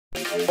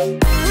Hi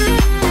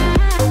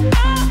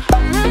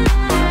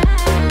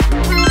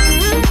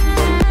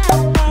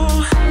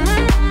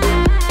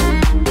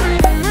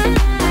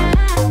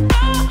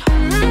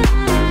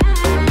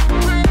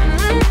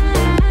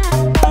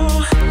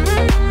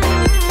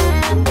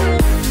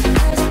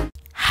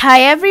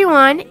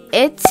everyone,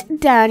 it's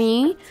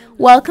Danii.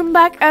 Welcome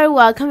back, or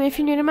welcome if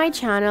you're new to my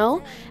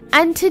channel.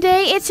 And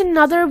today it's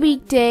another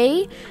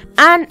weekday,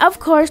 and of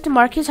course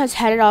Dmarcus has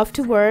headed off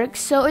to work,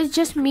 so it's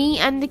just me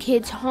and the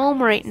kids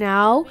home right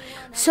now.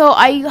 So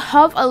I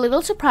have a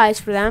little surprise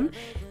for them.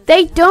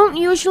 They don't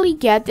usually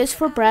get this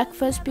for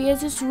breakfast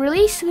because it's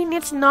really sweet and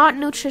it's not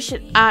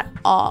nutritious at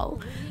all.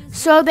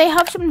 So they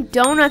have some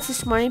donuts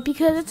this morning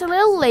because it's a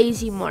little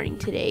lazy morning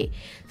today.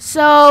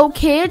 So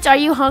kids, are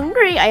you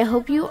hungry? I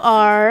hope you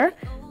are.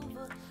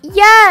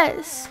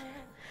 Yes!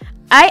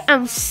 I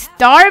am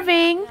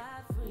starving.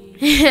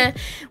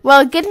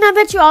 Well, good enough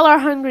that you all are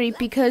hungry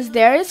because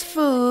there is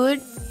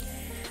food.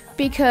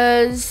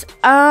 Because,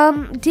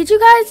 did you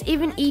guys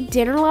even eat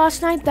dinner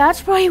last night? That's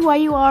probably why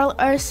you all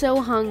are so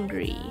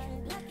hungry.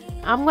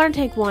 I'm gonna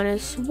take one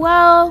as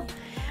well.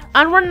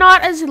 And we're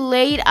not as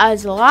late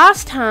as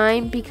last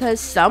time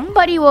because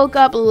somebody woke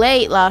up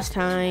late last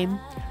time.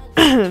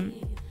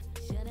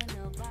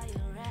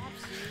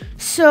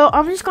 So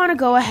I'm just gonna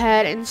go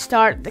ahead and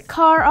start the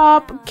car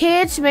up.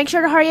 Kids, make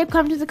sure to hurry up,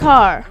 come to the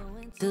car.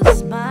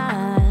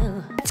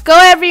 Let's go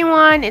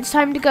everyone, it's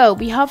time to go.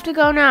 We have to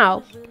go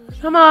now.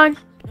 Come on.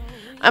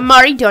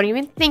 Amari, don't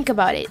even think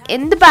about it.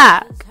 In the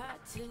back.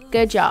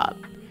 Good job.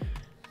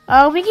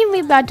 We can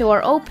leave that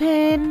door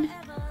open.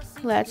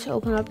 Let's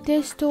open up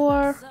this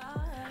door.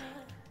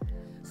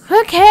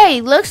 Okay,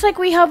 looks like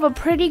we have a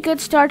pretty good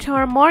start to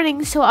our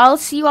morning, so I'll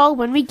see you all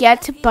when we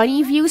get to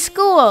Bunnyview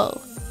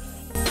School.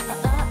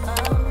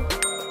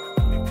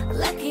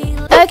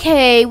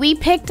 Okay, we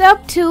picked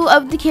up two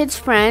of the kids'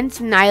 friends,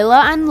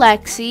 Nyla and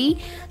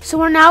Lexi, so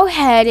we're now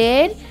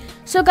headed.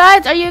 So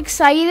guys, are you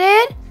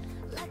excited?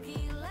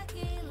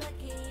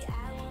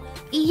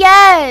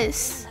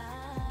 Yes!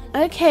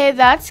 Okay,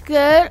 that's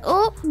good.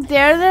 Oh,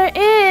 there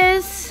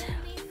is.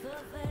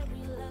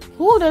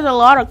 Oh, there's a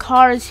lot of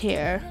cars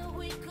here.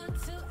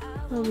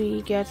 Let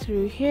me get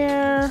through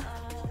here.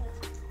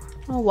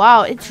 Oh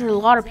wow, it's a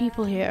lot of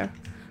people here.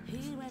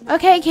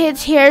 Okay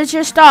kids, here's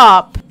your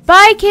stop.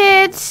 Bye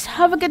kids,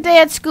 have a good day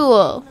at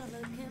school.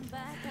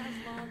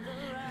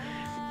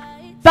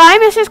 Bye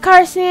Mrs.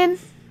 Carson.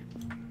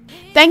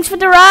 Thanks for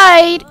the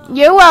ride.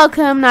 You're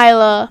welcome,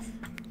 Nyla.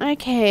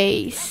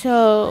 Okay,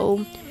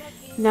 so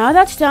now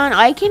that's done,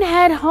 I can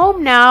head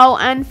home now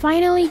and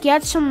finally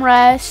get some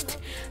rest.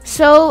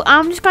 So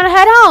I'm just gonna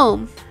head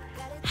home.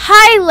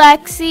 Hi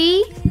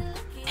Lexi.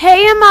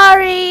 Hey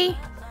Amari.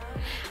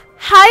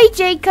 Hi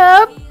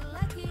Jacob.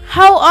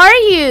 How are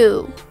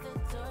you?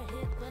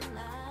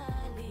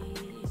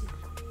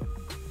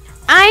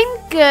 I'm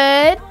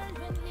good.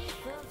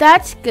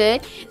 That's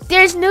good.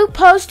 There's new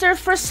poster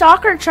for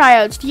soccer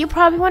tryouts. Do you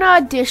probably want to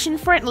audition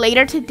for it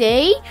later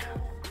today?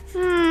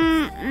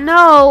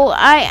 No.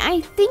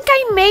 I think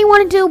I may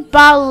want to do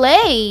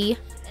ballet.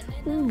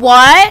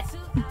 What?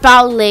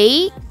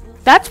 Ballet?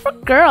 That's for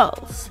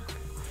girls.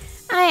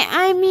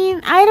 I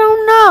mean, I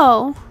don't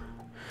know.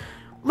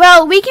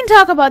 Well, we can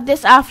talk about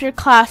this after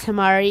class,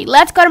 Amari.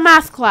 Let's go to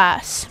math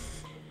class.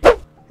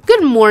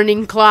 Good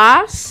morning,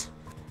 class.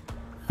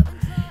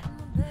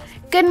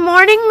 Good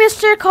morning,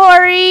 Mr.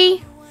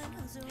 Corey.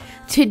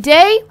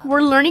 Today,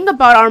 we're learning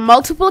about our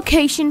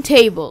multiplication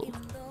table.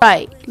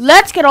 Right,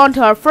 let's get on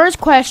to our first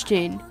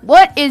question.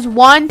 What is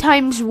 1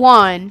 times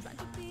 1?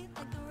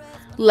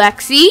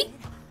 Lexi?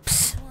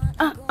 Psst.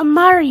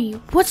 Amari,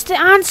 what's the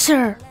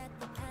answer?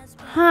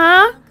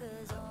 Huh?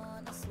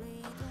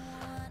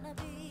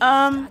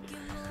 I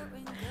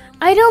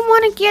don't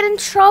want to get in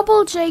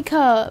trouble,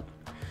 Jacob.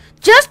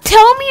 Just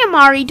tell me,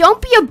 Amari.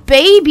 Don't be a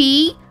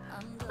baby.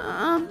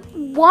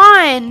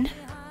 1.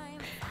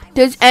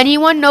 Does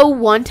anyone know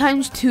 1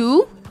 times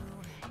 2?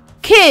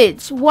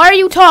 Kids, why are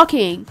you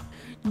talking?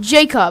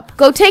 Jacob,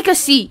 go take a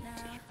seat.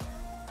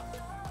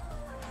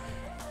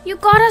 You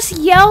got us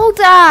yelled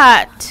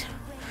at.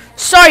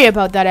 Sorry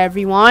about that,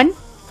 everyone.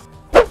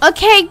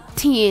 Okay,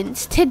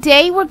 teens,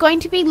 today we're going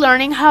to be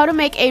learning how to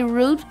make a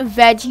root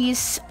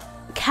veggies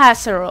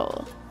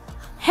casserole.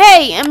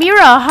 Hey,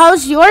 Amira,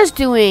 how's yours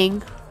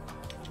doing?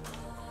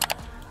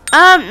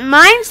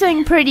 Mine's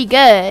doing pretty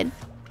good.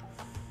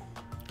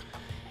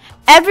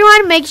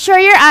 Everyone, make sure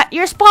you're at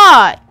your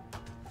spot.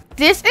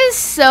 This is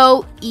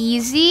so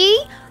easy.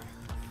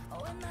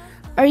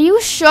 Are you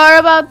sure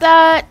about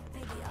that?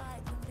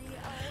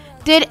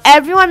 Did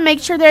everyone make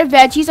sure their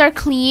veggies are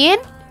clean?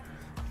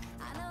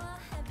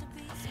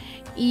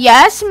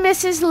 Yes,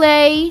 Mrs.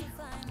 Lay.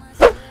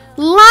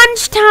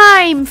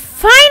 Lunchtime!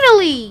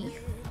 Finally!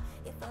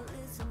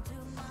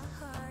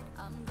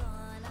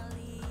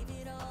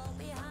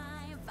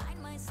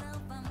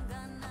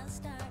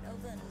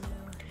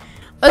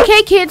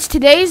 Okay, kids,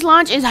 today's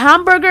lunch is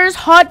hamburgers,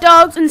 hot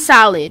dogs, and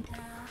salad.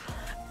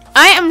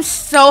 I am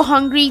so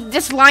hungry.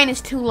 This line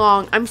is too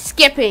long. I'm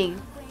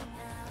skipping.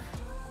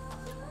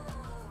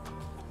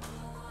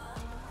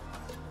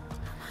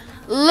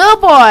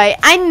 Little boy,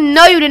 I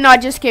know you did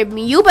not just skip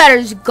me. You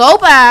better just go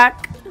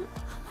back.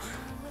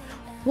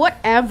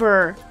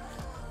 Whatever.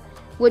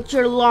 With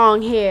your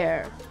long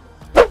hair.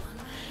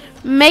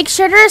 Make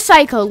sure to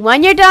recycle.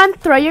 When you're done,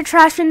 throw your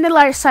trash in the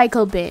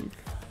recycle bin.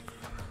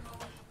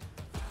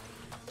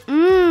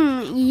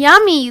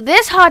 Yummy.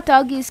 This hot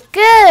dog is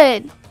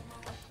good.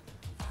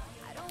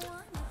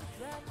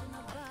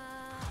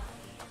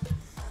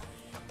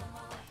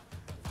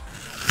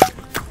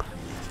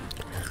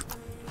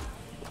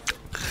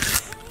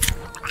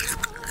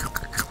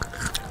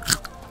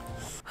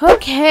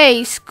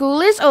 Okay,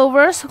 school is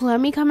over, so let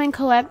me come and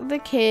collect the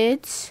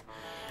kids.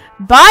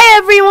 Bye,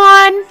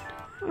 everyone.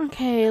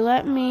 Okay,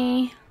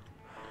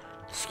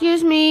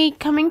 excuse me,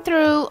 coming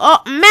through.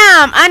 Oh,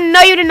 ma'am, I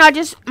know you did not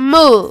just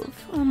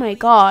move. Oh my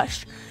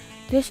gosh,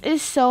 this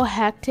is so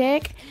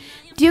hectic.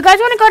 Do you guys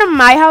want to go to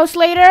my house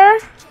later?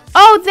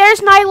 Oh, there's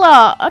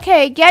Nyla.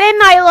 Okay, get in,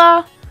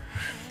 Nyla.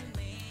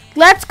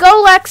 Let's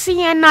go, Lexi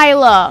and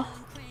Nyla.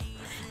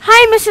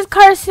 Hi, Mrs.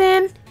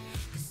 Carson.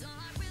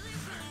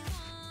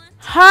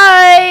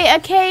 Hi.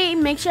 Okay,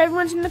 make sure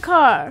everyone's in the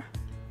car.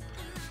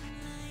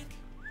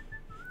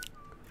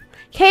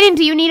 Kaden,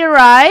 do you need a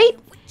ride?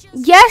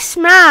 Yes,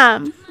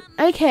 ma'am.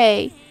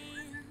 Okay.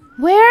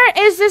 Where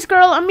is this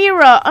girl,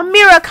 Amira?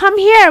 Amira, come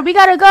here. We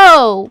gotta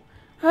go.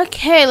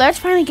 Okay, let's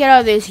finally get out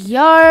of this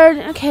yard.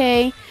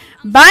 Okay.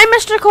 Bye,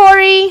 Mr.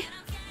 Corey.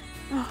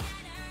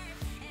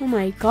 Oh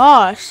my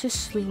gosh, this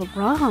is a little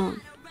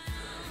wrong.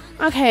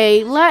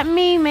 Okay, let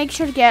me make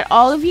sure to get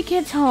all of you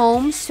kids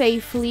home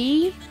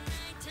safely.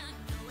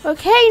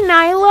 Okay,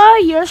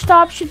 Nyla, your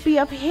stop should be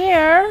up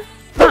here.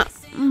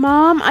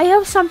 Mom, I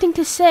have something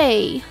to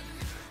say.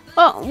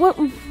 Oh,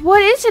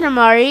 what is it,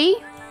 Amari?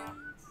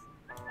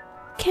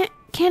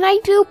 Can I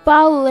do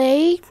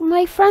ballet?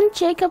 My friend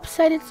Jacob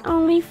said it's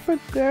only for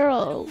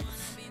girls.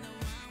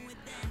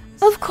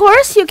 Of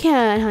course you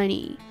can,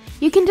 honey.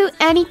 You can do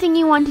anything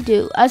you want to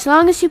do. As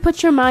long as you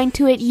put your mind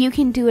to it, you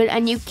can do it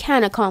and you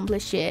can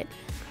accomplish it.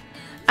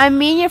 I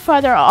mean, your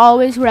father are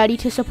always ready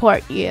to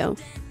support you.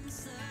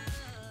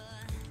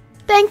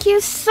 Thank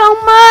you so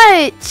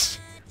much.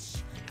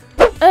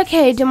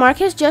 Okay,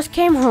 Dmarcus just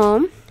came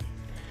home.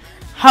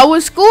 How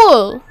was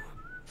school?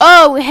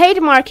 Oh, hey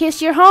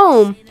Dmarcus, you're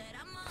home.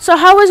 So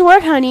how was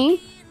work,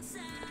 honey?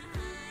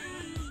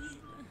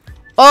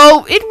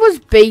 Oh, it was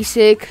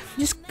basic.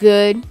 Just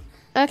good.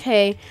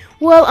 Okay.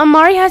 Well,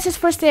 Amari has his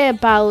first day at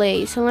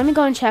ballet, so let me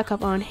go and check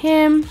up on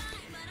him.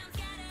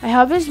 I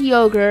have his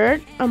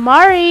yogurt.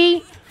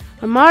 Amari.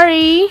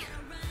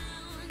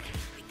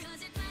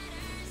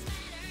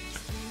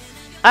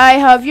 I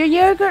have your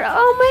yogurt.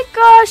 Oh my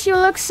gosh, you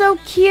look so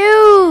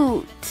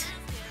cute.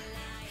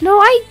 No,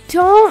 I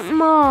don't,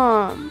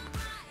 Mom.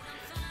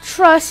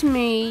 Trust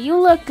me, you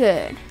look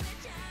good.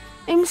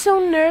 I'm so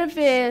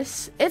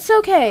nervous. It's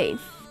okay.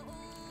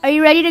 Are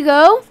you ready to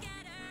go?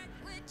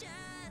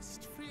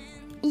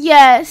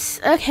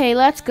 Yes. Okay,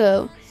 let's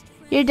go.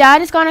 Your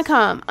dad is gonna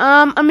come.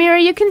 Amira,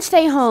 you can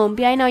stay home.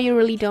 I know you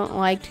really don't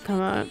like to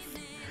come out.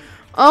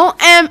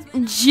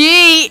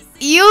 OMG,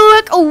 you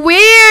look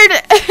weird.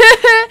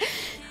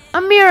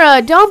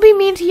 Amira, don't be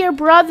mean to your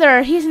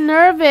brother. He's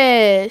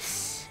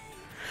nervous.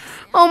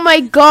 Oh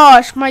my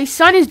gosh, my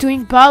son is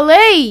doing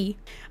ballet.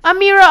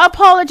 Amira,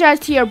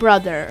 apologize to your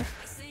brother.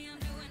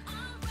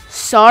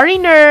 Sorry,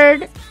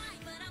 nerd.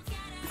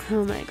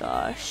 Oh my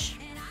gosh.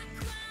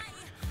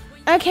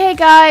 Okay,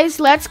 guys,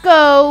 let's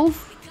go.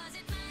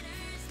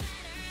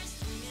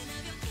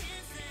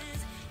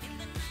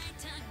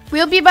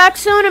 We'll be back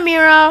soon,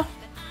 Amira.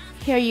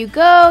 Here you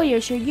go.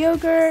 Here's your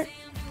yogurt.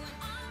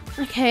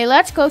 Okay,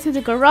 let's go through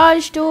the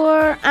garage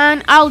door,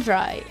 and I'll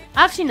drive.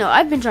 Actually, no,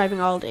 I've been driving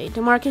all day.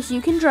 Dmarcus,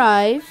 you can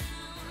drive.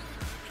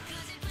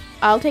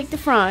 I'll take the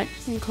front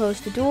and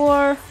close the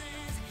door.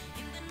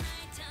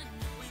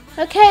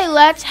 Okay,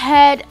 let's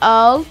head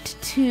out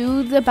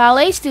to the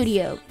ballet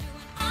studio.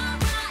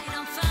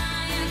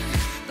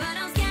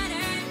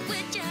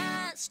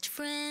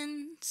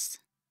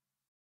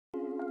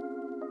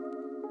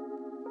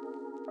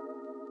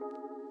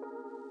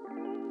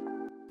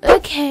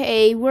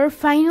 Okay, we're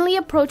finally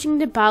approaching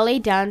the ballet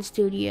dance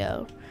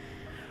studio.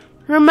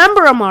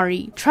 Remember,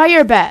 Amari, try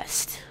your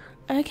best.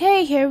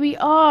 Okay, here we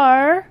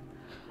are.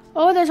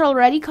 Oh, there's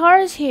already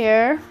cars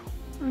here.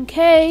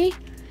 Okay,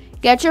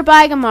 get your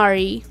bag,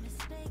 Amari.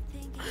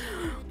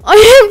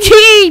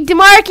 OMG,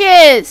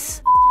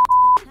 Dmarcus!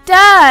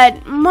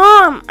 Dad,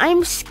 Mom,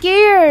 I'm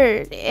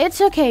scared.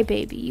 It's okay,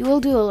 baby. You will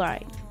do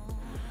alright.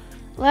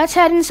 Let's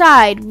head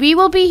inside. We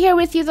will be here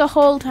with you the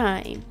whole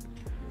time.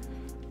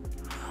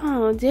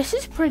 Oh, this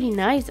is pretty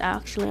nice,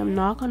 actually. I'm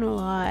not gonna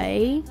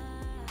lie.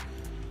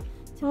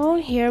 Oh,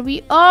 here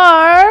we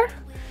are.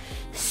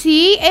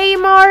 See,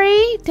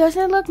 Amari?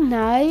 Doesn't it look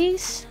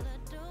nice?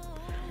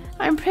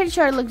 I'm pretty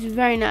sure it looks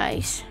very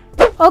nice.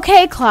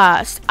 Okay,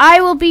 class.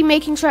 I will be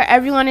making sure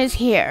everyone is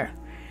here.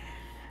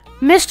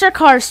 Mr.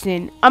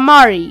 Carson,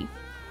 Amari.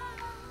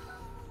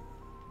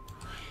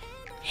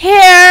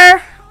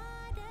 Here.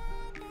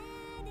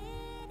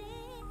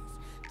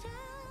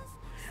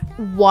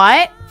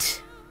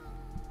 What?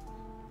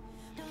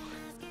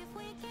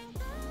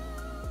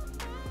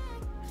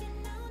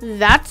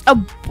 That's a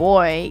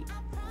boy.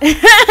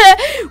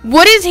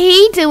 What is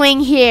he doing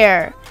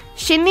here?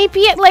 Shouldn't he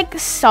be at like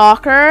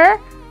soccer?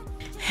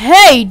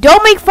 Hey,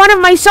 don't make fun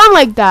of my son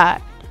like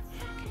that.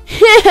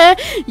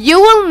 You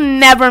will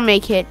never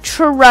make it.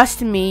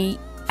 Trust me.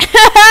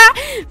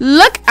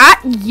 Look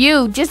at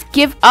you. Just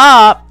give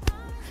up.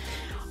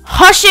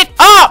 Hush it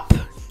up.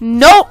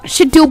 Nope.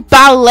 Should do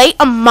ballet,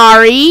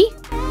 Amari.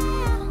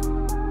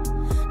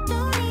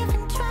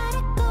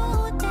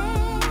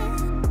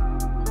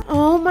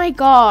 Oh my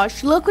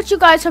gosh. Look what you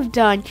guys have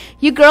done.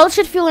 You girls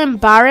should feel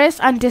embarrassed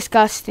and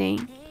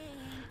disgusting.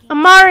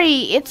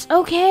 Amari, it's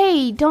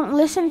okay. Don't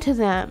listen to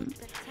them.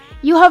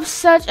 You have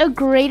such a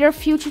greater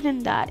future than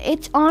that.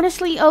 It's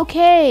honestly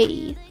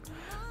okay.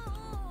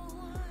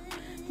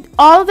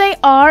 All they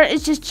are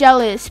is just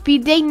jealous.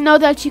 They know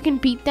that you can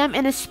beat them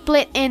in a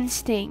split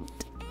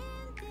instinct.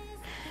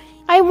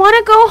 I want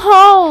to go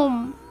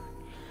home.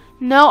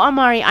 No,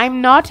 Amari, I'm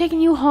not taking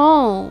you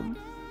home.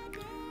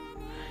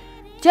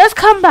 Just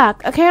come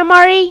back, okay,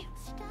 Amari?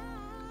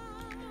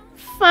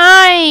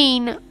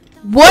 Fine.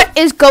 What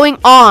is going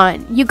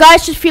on? You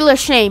guys should feel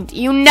ashamed.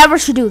 You never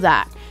should do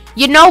that.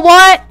 You know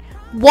what?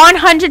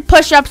 100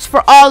 push-ups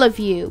for all of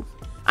you.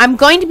 I'm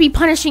going to be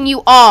punishing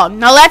you all.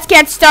 Now let's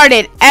get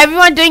started.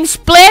 Everyone doing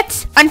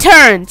splits and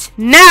turns.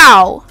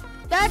 Now.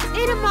 That's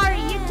it,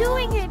 Amari. You're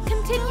doing it.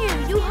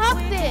 Continue. You have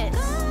this.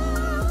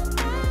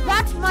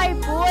 That's my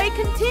boy.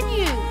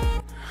 Continue.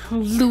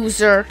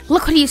 Loser.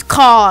 Look what he's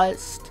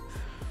caused.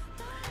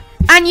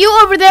 And you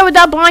over there with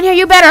that blonde hair,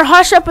 you better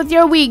hush up with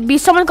your wig. Be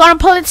someone's gonna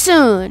pull it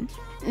soon.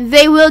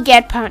 They will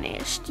get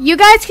punished. You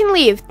guys can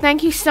leave.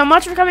 Thank you so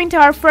much for coming to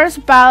our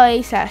first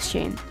ballet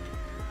session.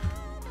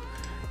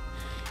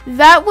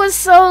 That was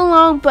so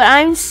long, but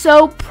I'm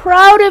so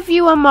proud of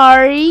you,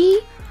 Amari.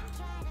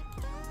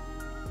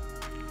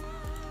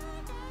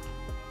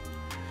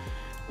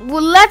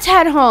 Well, let's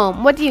head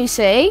home. What do you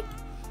say?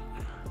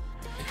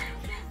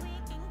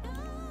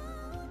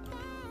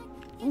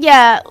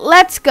 Yeah,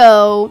 let's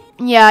go.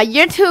 Yeah,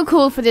 you're too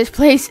cool for this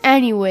place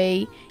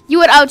anyway. You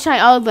would outshine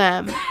all of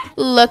them.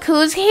 Look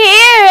who's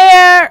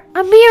here!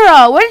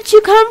 Amira, where did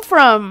you come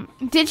from?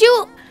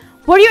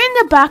 Were you in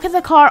the back of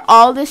the car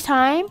all this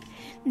time?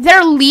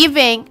 They're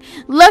leaving.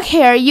 Look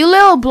here, you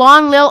little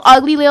blonde, little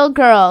ugly little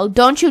girl.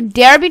 Don't you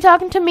dare be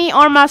talking to me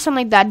or my son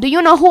like that. Do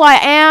you know who I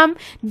am?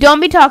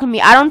 Don't be talking to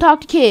me. I don't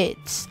talk to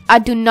kids. I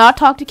do not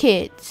talk to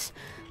kids.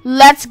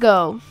 Let's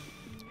go.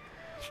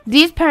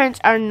 These parents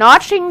are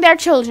not treating their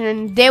children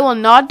and they will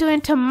not do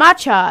it to my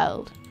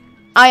child.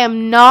 I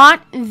am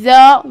not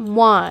the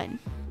one.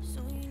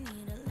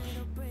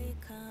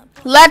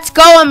 Let's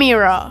go,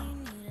 Amira.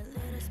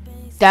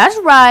 That's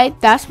right.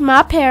 That's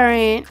my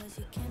parent.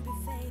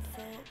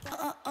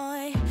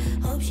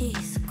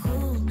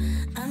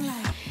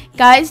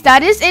 Guys,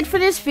 that is it for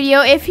this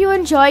video. If you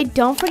enjoyed,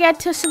 don't forget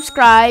to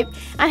subscribe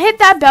and hit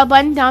that bell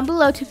button down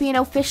below to be an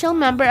official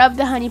member of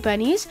the Honey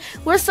Bunnies.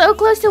 We're so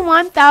close to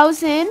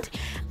 1,000.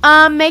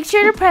 Make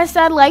sure to press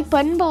that like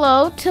button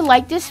below to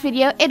like this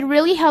video. It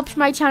really helps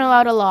my channel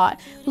out a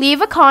lot.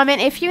 Leave a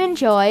comment if you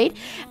enjoyed.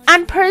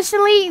 And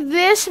personally,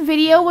 this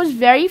video was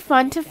very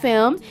fun to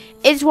film.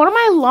 It's one of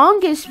my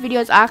longest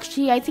videos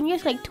actually. I think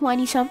it's like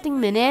 20 something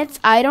minutes.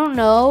 I don't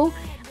know.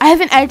 I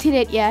haven't edited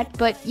it yet,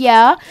 but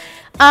yeah.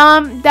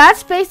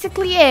 That's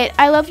basically it.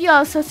 I love you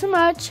all so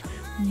much.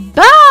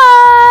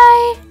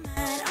 Bye!